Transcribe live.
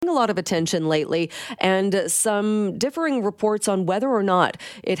a lot of attention lately, and some differing reports on whether or not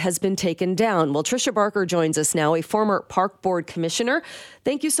it has been taken down. Well, Tricia Barker joins us now, a former Park Board Commissioner.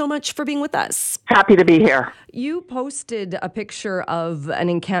 Thank you so much for being with us. Happy to be here. You posted a picture of an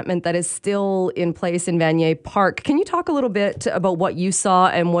encampment that is still in place in Vanier Park. Can you talk a little bit about what you saw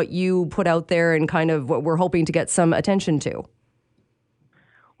and what you put out there and kind of what we're hoping to get some attention to?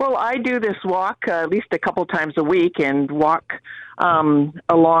 Well, I do this walk at least a couple times a week and walk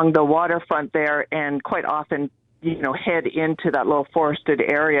along the waterfront there, and quite often, head into that little forested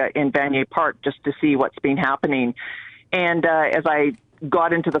area in Vanier Park just to see what's been happening. And as I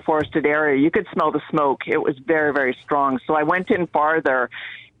got into the forested area, you could smell the smoke. It was very, very strong. So I went in farther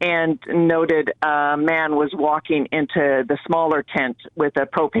and noted a man was walking into the smaller tent with a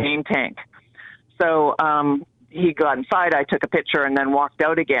propane tank. So he got inside, I took a picture and then walked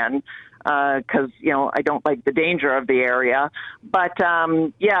out again because, I don't like the danger of the area. But,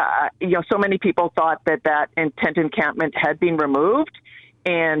 so many people thought that tent encampment had been removed.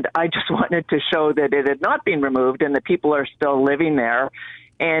 And I just wanted to show that it had not been removed and the people are still living there.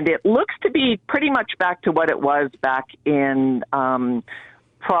 And it looks to be pretty much back to what it was back in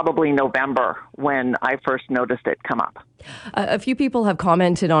probably November when I first noticed it come up. A few people have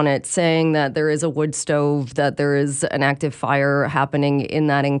commented on it, saying that there is a wood stove, that there is an active fire happening in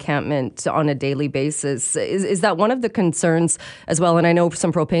that encampment on a daily basis. Is that one of the concerns as well? And I know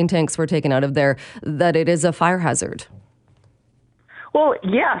some propane tanks were taken out of there, that it is a fire hazard. Well,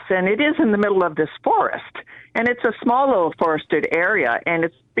 yes, and it is in the middle of this forest, and it's a small little forested area, and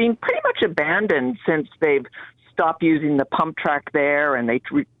it's been pretty much abandoned since they've stopped using the pump track there, and they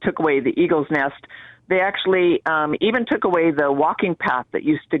took away the eagle's nest. They actually even took away the walking path that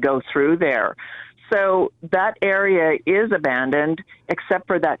used to go through there. So that area is abandoned, except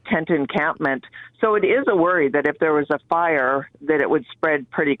for that tent encampment. So it is a worry that if there was a fire, that it would spread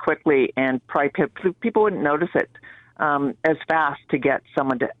pretty quickly, and probably people wouldn't notice it as fast to get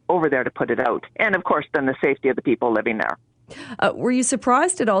someone over there to put it out. And, of course, then the safety of the people living there. Were you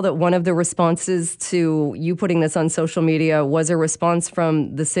surprised at all that one of the responses to you putting this on social media was a response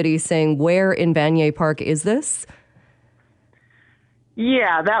from the city saying, where in Vanier Park is this?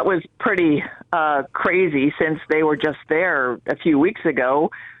 Yeah, that was pretty crazy, since they were just there a few weeks ago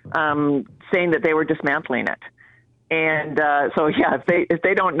saying that they were dismantling it. And if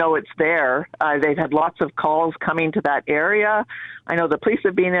they don't know it's there, they've had lots of calls coming to that area. I know the police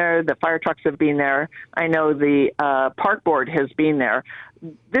have been there, the fire trucks have been there. I know the park board has been there.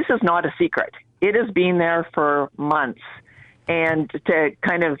 This is not a secret. It has been there for months. And to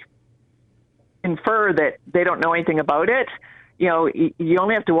kind of infer that they don't know anything about it, you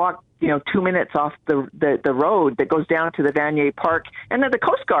only have to walk 2 minutes off the road that goes down to the Vanier Park. And then the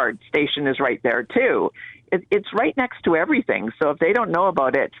Coast Guard station is right there, too. It's right next to everything. So if they don't know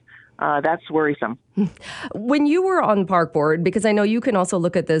about it, that's worrisome. When you were on Park Board, because I know you can also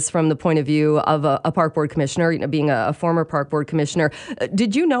look at this from the point of view of a Park Board Commissioner, being a former Park Board Commissioner,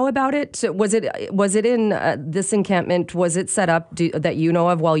 did you know about it? Was it in this encampment? Was it set up that you know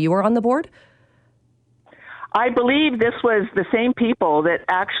of while you were on the board? I believe this was the same people that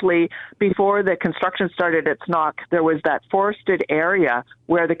actually, before the construction started at Snock, there was that forested area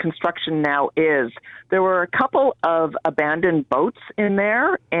where the construction now is. There were a couple of abandoned boats in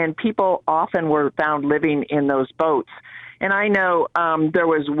there, and people often were found living in those boats. And I know there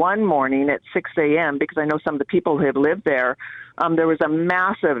was one morning at 6 a.m., because I know some of the people who have lived there, there was a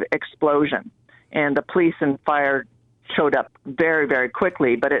massive explosion, and the police and fire showed up very, very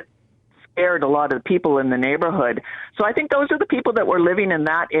quickly, but it scared a lot of the people in the neighborhood. So I think those are the people that were living in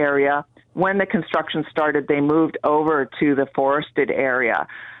that area. When the construction started, they moved over to the forested area.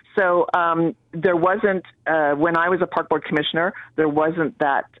 So there wasn't, when I was a Park Board Commissioner, there wasn't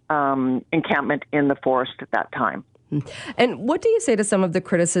that encampment in the forest at that time. And what do you say to some of the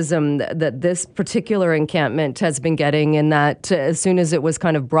criticism that this particular encampment has been getting, in that as soon as it was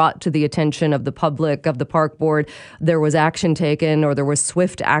kind of brought to the attention of the public, of the Park Board, there was action taken, or there was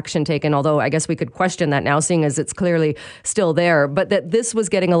swift action taken, although I guess we could question that now, seeing as it's clearly still there, but that this was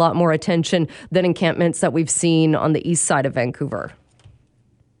getting a lot more attention than encampments that we've seen on the east side of Vancouver?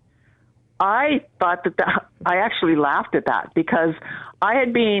 I thought I actually laughed at that, because I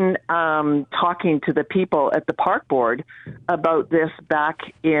had been talking to the people at the Park Board about this back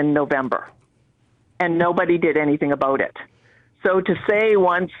in November, and nobody did anything about it. So to say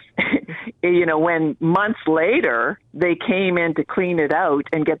once, when months later they came in to clean it out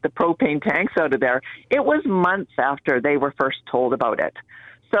and get the propane tanks out of there, it was months after they were first told about it.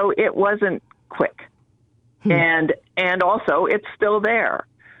 So it wasn't quick. And also it's still there.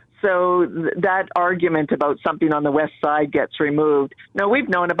 So that argument about something on the west side gets removed. No, we've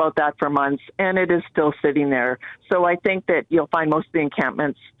known about that for months, and it is still sitting there. So I think that you'll find most of the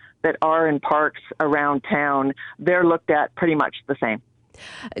encampments that are in parks around town, they're looked at pretty much the same.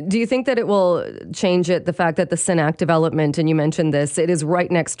 Do you think that it will change it, the fact that the Synack development, and you mentioned this, it is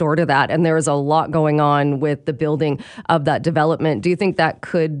right next door to that, and there is a lot going on with the building of that development. Do you think that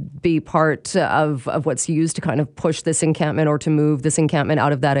could be part of what's used to kind of push this encampment or to move this encampment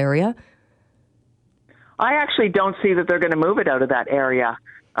out of that area? I actually don't see that they're going to move it out of that area.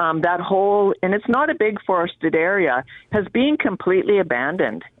 That whole, and it's not a big forested area, has been completely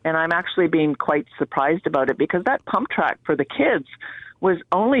abandoned. And I'm actually being quite surprised about it because that pump track for the kids was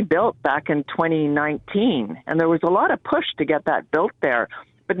only built back in 2019. And there was a lot of push to get that built there.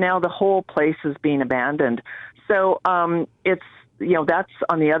 But now the whole place is being abandoned. So it's, that's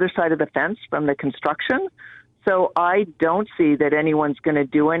on the other side of the fence from the construction. So I don't see that anyone's going to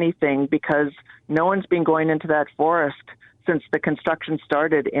do anything because no one's been going into that forest since the construction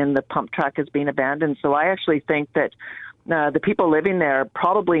started and the pump track has been abandoned. So I actually think that the people living there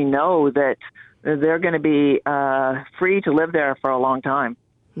probably know that they're going to be free to live there for a long time.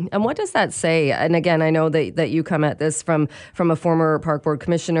 And what does that say? And again, I know that you come at this from a former park board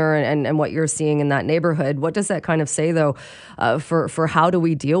commissioner and what you're seeing in that neighborhood. What does that kind of say, though, for how do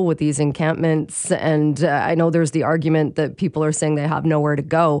we deal with these encampments? And I know there's the argument that people are saying they have nowhere to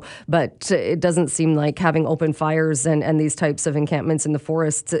go, but it doesn't seem like having open fires and these types of encampments in the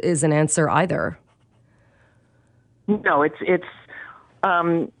forest is an answer either. No, it's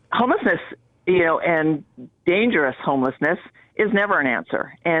homelessness, and dangerous homelessness is never an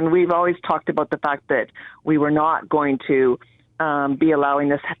answer. And we've always talked about the fact that we were not going to be allowing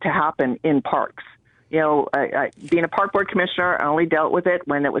this to happen in parks. Being a park board commissioner, I only dealt with it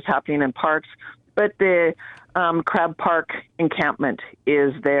when it was happening in parks. But the Crab Park encampment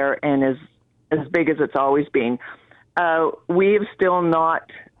is there and is as big as it's always been. We've still not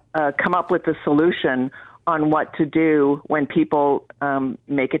come up with a solution on what to do when people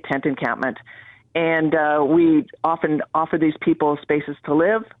make a tent encampment. And we often offer these people spaces to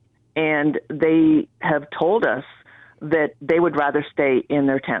live, and they have told us that they would rather stay in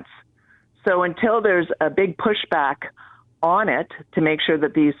their tents. So until there's a big pushback on it to make sure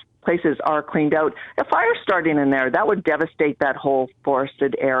that these places are cleaned out, a fire starting in there, that would devastate that whole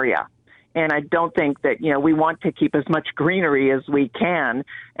forested area. And I don't think that, we want to keep as much greenery as we can,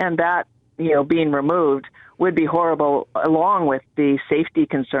 and that, being removed would be horrible along with the safety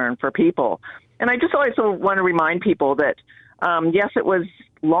concern for people. And I just also want to remind people that, yes, it was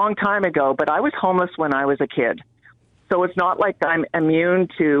a long time ago, but I was homeless when I was a kid. So it's not like I'm immune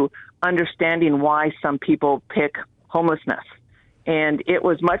to understanding why some people pick homelessness. And it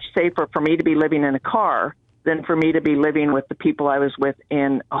was much safer for me to be living in a car than for me to be living with the people I was with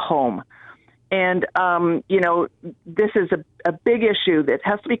in a home. And, this is a big issue that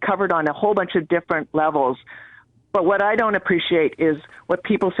has to be covered on a whole bunch of different levels. But what I don't appreciate is what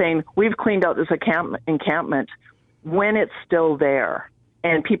people saying, we've cleaned out this encampment when it's still there.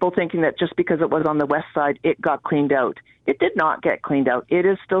 And people thinking that just because it was on the west side, it got cleaned out. It did not get cleaned out. It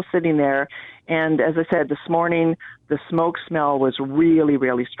is still sitting there. And as I said, this morning, the smoke smell was really,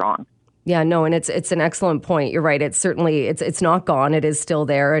 really strong. Yeah, no, and it's an excellent point. You're right. It's certainly, it's not gone. It is still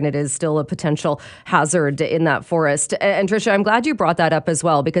there, and it is still a potential hazard in that forest. And Tricia, I'm glad you brought that up as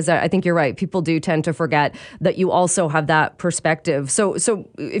well, because I think you're right. People do tend to forget that you also have that perspective. So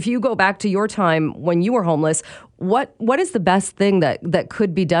if you go back to your time when you were homeless, what is the best thing that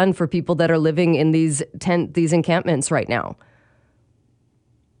could be done for people that are living in these encampments right now?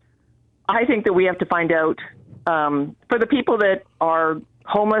 I think that we have to find out, for the people that are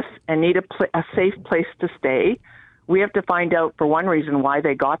homeless and need a safe place to stay, we have to find out, for one reason, why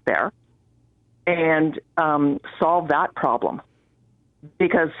they got there and solve that problem.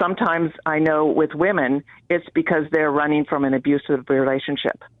 Because sometimes I know with women, it's because they're running from an abusive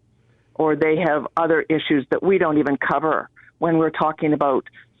relationship, or they have other issues that we don't even cover when we're talking about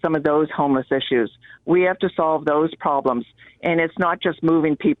some of those homeless issues. We have to solve those problems, and it's not just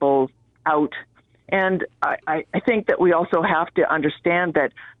moving people out. And I think that we also have to understand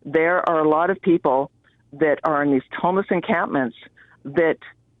that there are a lot of people that are in these homeless encampments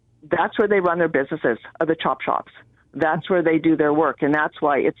that's where they run their businesses, are the chop shops. That's where they do their work. And that's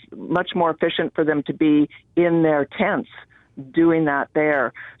why it's much more efficient for them to be in their tents doing that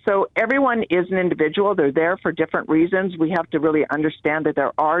there. So everyone is an individual. They're there for different reasons. We have to really understand that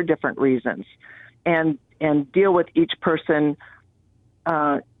there are different reasons and deal with each person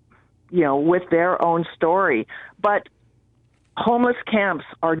with their own story. But homeless camps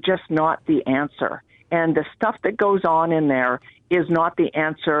are just not the answer. And the stuff that goes on in there is not the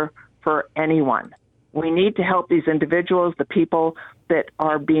answer for anyone. We need to help these individuals, the people that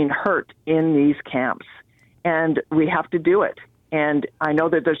are being hurt in these camps. And we have to do it. And I know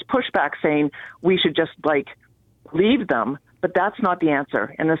that there's pushback saying we should just leave them, but that's not the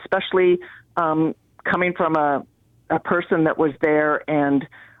answer. And especially coming from a person that was there, and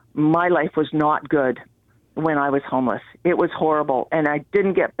my life was not good when I was homeless. It was horrible. And I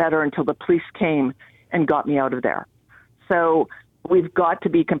didn't get better until the police came and got me out of there. So we've got to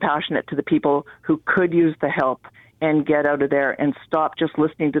be compassionate to the people who could use the help and get out of there and stop just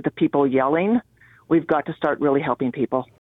listening to the people yelling. We've got to start really helping people.